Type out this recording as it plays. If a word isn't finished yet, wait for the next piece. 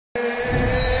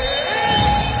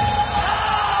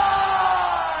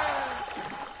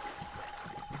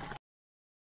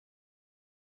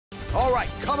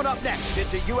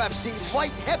UFC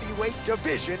light heavyweight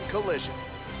division collision.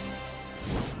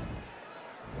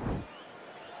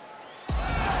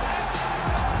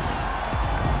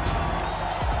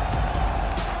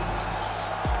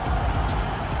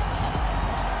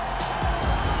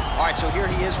 All right, so here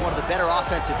he is, one of the better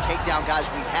offensive takedown guys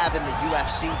we have in the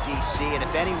UFC, DC. And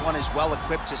if anyone is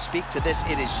well-equipped to speak to this,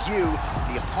 it is you.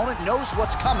 The opponent knows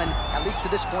what's coming. At least to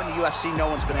this point in the UFC, no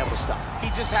one's been able to stop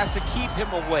him. He just has to keep him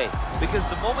away, because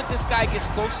the moment this guy gets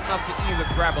close enough to either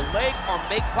grab a leg or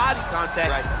make body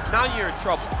contact, now you're in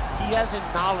trouble. He has a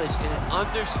knowledge and an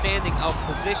understanding of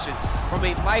position from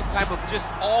a lifetime of just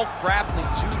all grappling,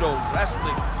 judo,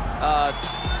 wrestling,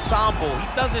 sambo. He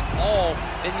does it all,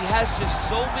 and he has just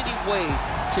so many ways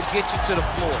to get you to the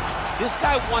floor. This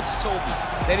guy once told me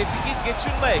that if you can get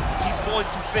your leg, he's going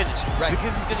to finish.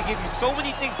 Because he's going to give you so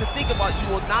many things to think about, you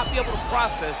will not be able to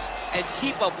process and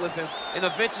keep up with him, and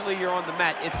eventually you're on the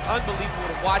mat. It's unbelievable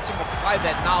to watch him apply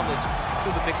that knowledge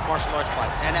to the mixed martial arts fight.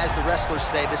 And as the wrestlers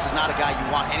say, this is not a guy you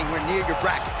want anywhere near your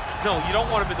bracket. No, you don't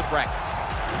want him in the bracket.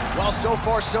 Well, so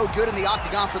far, so good in the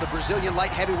octagon for the Brazilian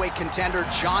light heavyweight contender.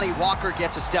 Johnny Walker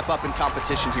gets a step up in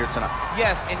competition here tonight.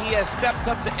 Yes, and he has stepped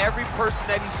up to every person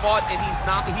that he's fought, and he's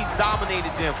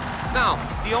dominated them. Now,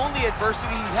 the only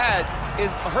adversity he's had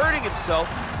is hurting himself,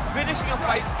 finishing a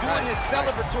fight, doing his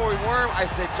celebratory worm. I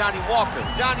said, Johnny Walker,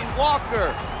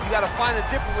 you got to find a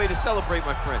different way to celebrate,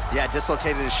 my friend. Yeah,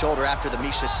 dislocated his shoulder after the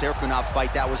Misha Serkunov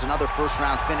fight. That was another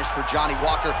first-round finish for Johnny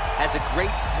Walker. Has a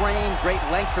great frame, great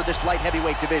length for this light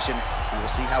heavyweight division. We will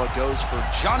see how it goes for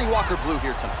Johnny Walker Blue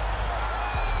here tonight.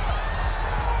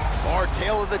 Our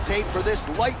tail of the tape for this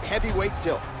light heavyweight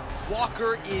tilt.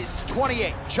 Walker is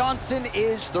 28, Johnson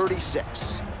is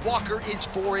 36. Walker is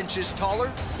 4 inches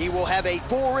taller. He will have a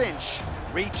 4-inch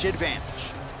reach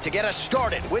advantage. To get us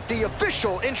started with the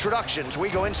official introductions, we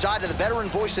go inside to the veteran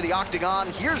voice of the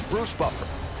octagon. Here's Bruce Buffer.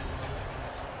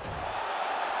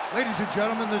 Ladies and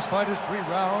gentlemen, this fight is 3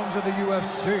 rounds in the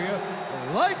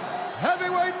UFC light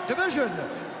heavyweight division.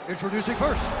 Introducing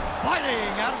first,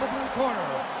 fighting out of the blue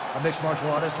corner, a mixed martial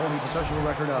artist holding a professional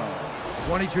record of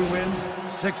 22 wins,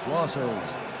 6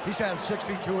 losses. He stands 6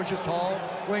 feet 2 inches tall,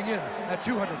 weighing in at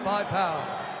 205 pounds.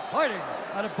 Fighting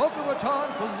out of Boca Raton,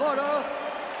 Florida,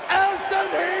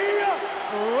 Anthony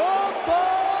Rumble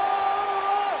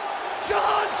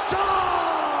Johnson!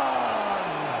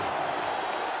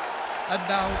 And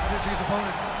now introducing his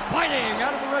opponent, fighting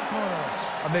out of the red corner,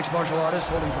 a mixed martial artist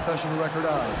holding a professional record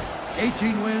of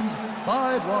 18 wins,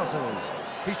 5 losses.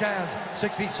 He stands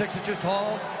 6 feet 6 inches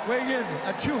tall, weighing in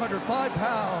at 205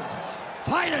 pounds.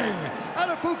 Fighting out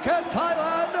of Phuket,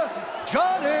 Thailand,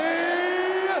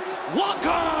 Johnny Walker!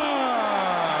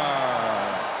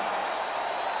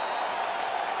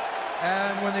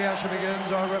 And when the action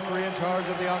begins, our referee in charge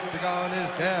of the octagon is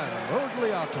Dan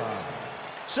Miragliotta.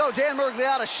 So Dan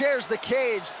Miragliotta shares the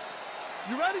cage.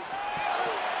 You ready? You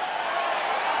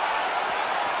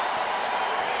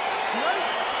ready?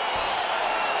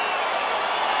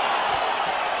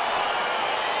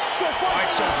 All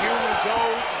right, so here we go,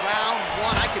 round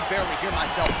 1. I can barely hear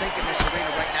myself think in this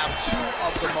arena right now. 2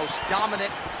 of the most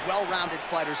dominant, well-rounded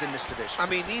fighters in this division. I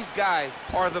mean, these guys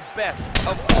are the best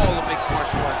of all of mixed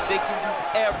martial arts. They can do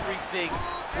everything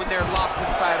when they're locked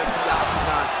inside of the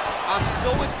octagon. I'm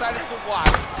so excited to watch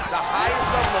the highest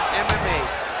level of MMA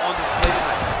on display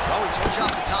tonight. Well, we told you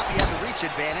off the top he had the reach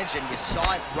advantage, and you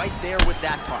saw it right there with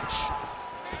that punch.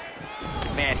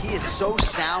 Man, he is so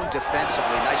sound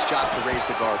defensively. Nice job to raise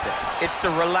the guard there. It's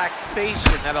the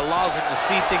relaxation that allows him to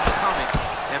see things coming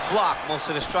and block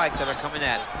most of the strikes that are coming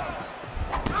at him.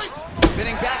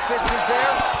 Spinning back fist is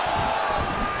there.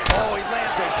 Oh, he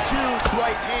lands a huge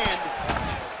right hand.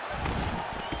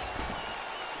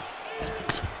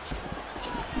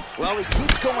 Well, he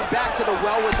keeps going back to the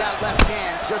well with that left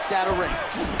hand, just out of range.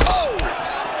 Oh!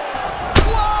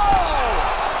 Whoa!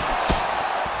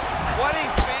 What a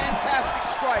fantastic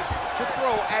strike to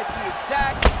throw at the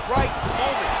exact right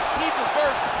moment. He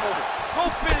deserves this moment. Go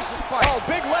finish this fight. Oh,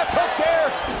 big left hook there.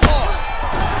 Oh.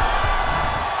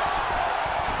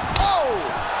 Oh.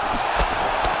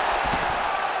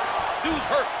 Dude's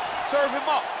hurt. Serve him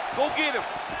up. Go get him.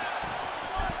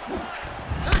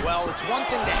 Well, it's one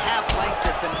thing to have length.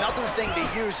 It's another thing to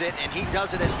use it, and he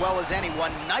does it as well as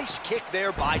anyone. Nice kick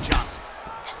there by Johnson.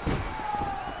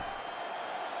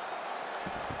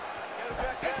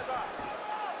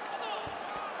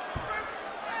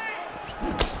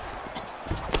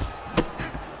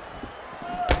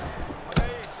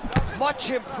 Much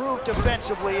improved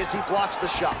defensively as he blocks the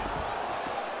shot.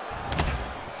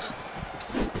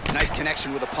 Nice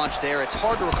connection with a punch there. It's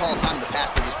hard to recall a time in the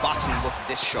past that his boxing looked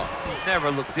this sharp. He's never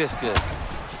looked this good.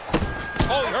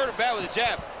 Oh, he hurt him bad with a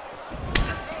jab.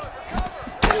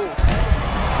 Ooh.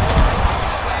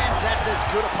 That's as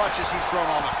good a punch as he's thrown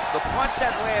all night. The punch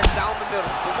that lands down the middle,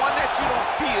 the one that you don't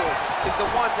feel, is the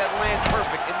ones that land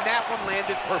perfect, and that one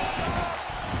landed perfect.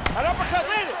 An uppercut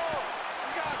landed.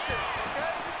 You got this,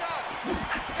 okay? You got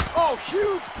it. Oh,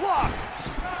 huge block.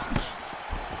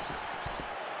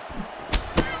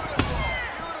 Beautiful, beautiful.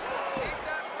 Keep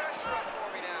that pressure up for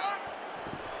me now.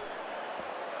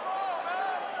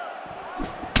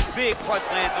 Big punch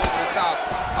lands over the top.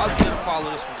 How's he gonna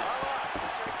follow this one up?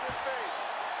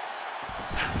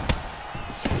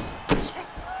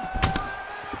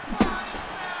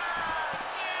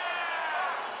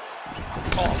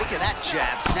 Oh, look at that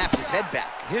jab. Snapped his head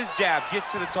back. His jab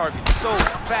gets to the target so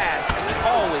fast, and he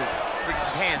always brings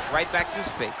his hands right back to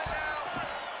his face.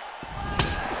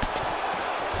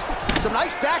 Some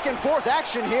nice back and forth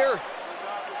action here.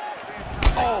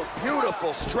 Oh,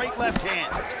 beautiful straight left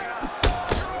hand.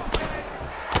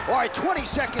 All right, 20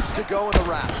 seconds to go in the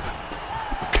round.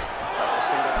 Double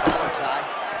single collar tie.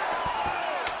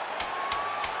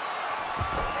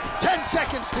 10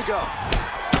 seconds to go.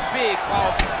 Big,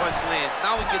 powerful punch lands.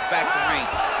 Now he gets back to range.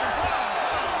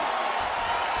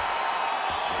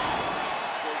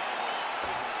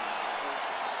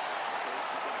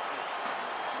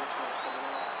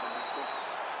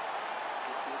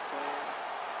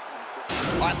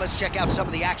 All right, let's check out some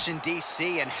of the action,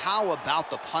 DC, and how about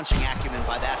the punching acumen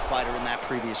by that fighter in that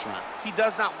previous round? He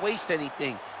does not waste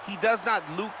anything. He does not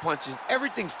loop punches.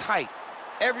 Everything's tight.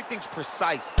 Everything's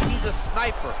precise. He's a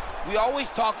sniper. We always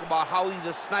talk about how he's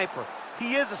a sniper.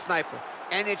 He is a sniper,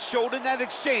 and it showed in that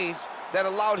exchange that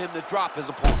allowed him to drop his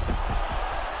opponent.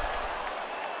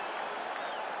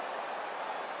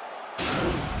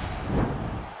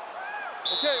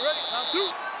 Okay, ready? Round two.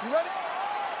 You ready?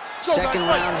 Second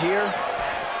round here.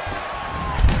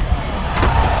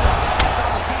 It's on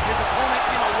the feet. His opponent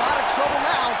in a lot of trouble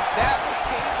now. That was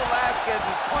Cain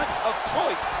Velasquez's punch of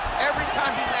choice. Every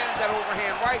time he landed that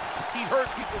overhand right, he hurt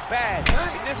people bad.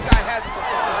 And this guy has his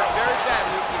opponent hurt very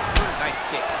badly. Nice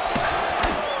kick.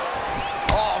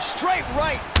 Oh, straight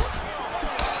right.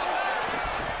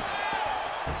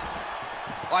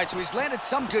 All right, so he's landed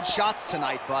some good shots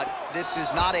tonight, but this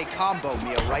is not a combo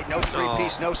meal, right? No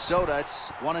three-piece, no soda. It's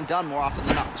one and done more often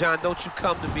than not. John, don't you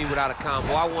come to me without a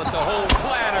combo. I want the whole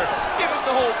platter. Give him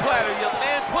the whole platter, young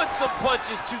man. Put some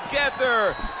punches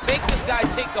together. Make this guy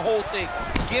take the whole thing.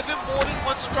 Give him more than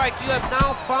one strike. You have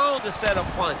now found a set of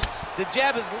punches. The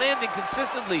jab is landing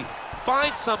consistently.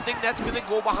 Find something that's going to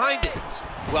go behind it.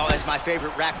 Well, as my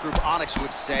favorite rap group Onyx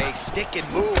would say, stick and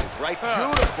move, right?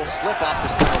 Beautiful slip off the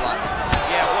center line.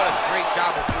 Yeah, what a great job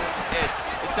of moving his head.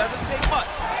 It doesn't take much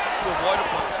to avoid a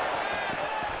punch.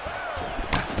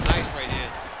 Nice right hand.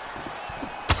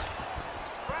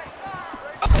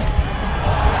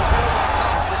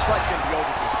 This fight's going to be over,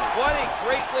 DC. What a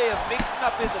great way of mixing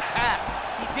up his attack.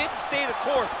 He didn't stay the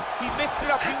course. He mixed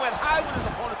it up. He went high when his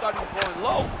opponent thought he was going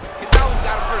low. And now he's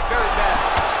got him hurt very bad.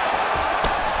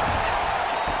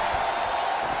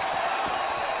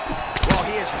 Well,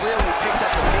 he has really picked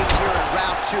up the pace here in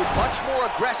round two. Much more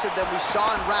aggressive than we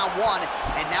saw in round one.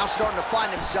 And now starting to find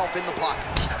himself in the pocket.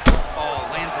 Oh,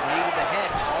 lands a knee to the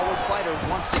head. Taller fighter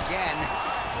once again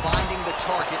finding the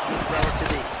target with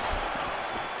relative ease.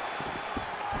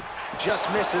 Just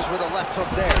misses with a left hook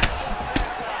there.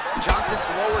 Johnson's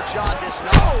lower jaw does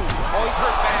no. Oh, he's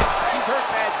hurt bad. He's hurt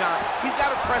bad, John. He's got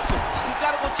to press him. He's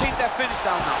got to go chase that finish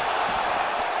down now.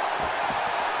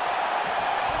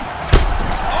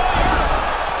 Oh!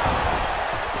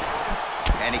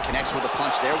 And he connects with a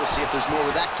punch there. We'll see if there's more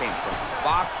where that came from.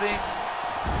 Boxing,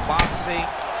 boxing,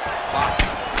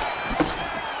 boxing.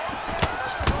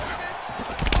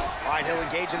 All right, he'll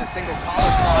engage in a single collar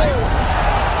tie.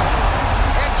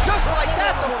 And just like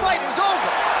that, the fight is over.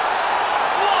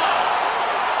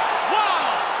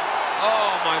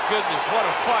 Oh, my goodness, what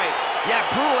a fight. Yeah,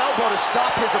 brutal elbow to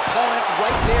stop his opponent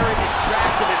right there in his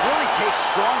tracks, and it really takes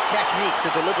strong technique to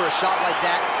deliver a shot like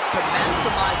that to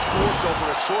maximize force over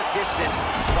a short distance.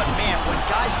 But, man, when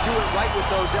guys do it right with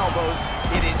those elbows,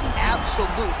 it is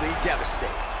absolutely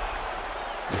devastating.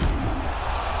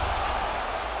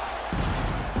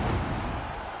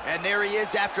 And there he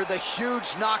is after the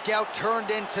huge knockout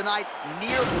turned in tonight.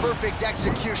 Near perfect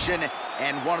execution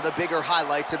and one of the bigger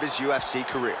highlights of his UFC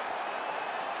career.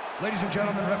 Ladies and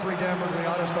gentlemen, referee Dan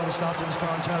Murgliata is going to stop this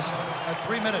contest at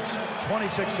 3 minutes,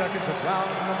 26 seconds of round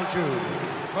number 2.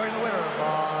 Declaring the winner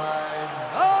by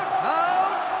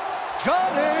knockout,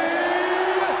 Johnny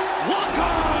Walker!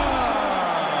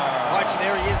 All right, So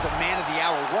there he is, the man of the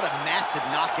hour. What a massive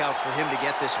knockout for him to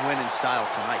get this win in style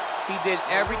tonight. He did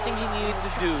everything he needed to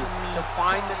do to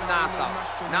find the knockout.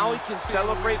 Now he can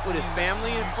celebrate with his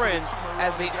family and friends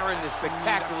as they earn this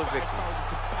spectacular victory. 5,000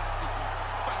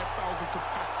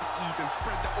 capacity, then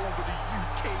spread that over the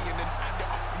UK and then add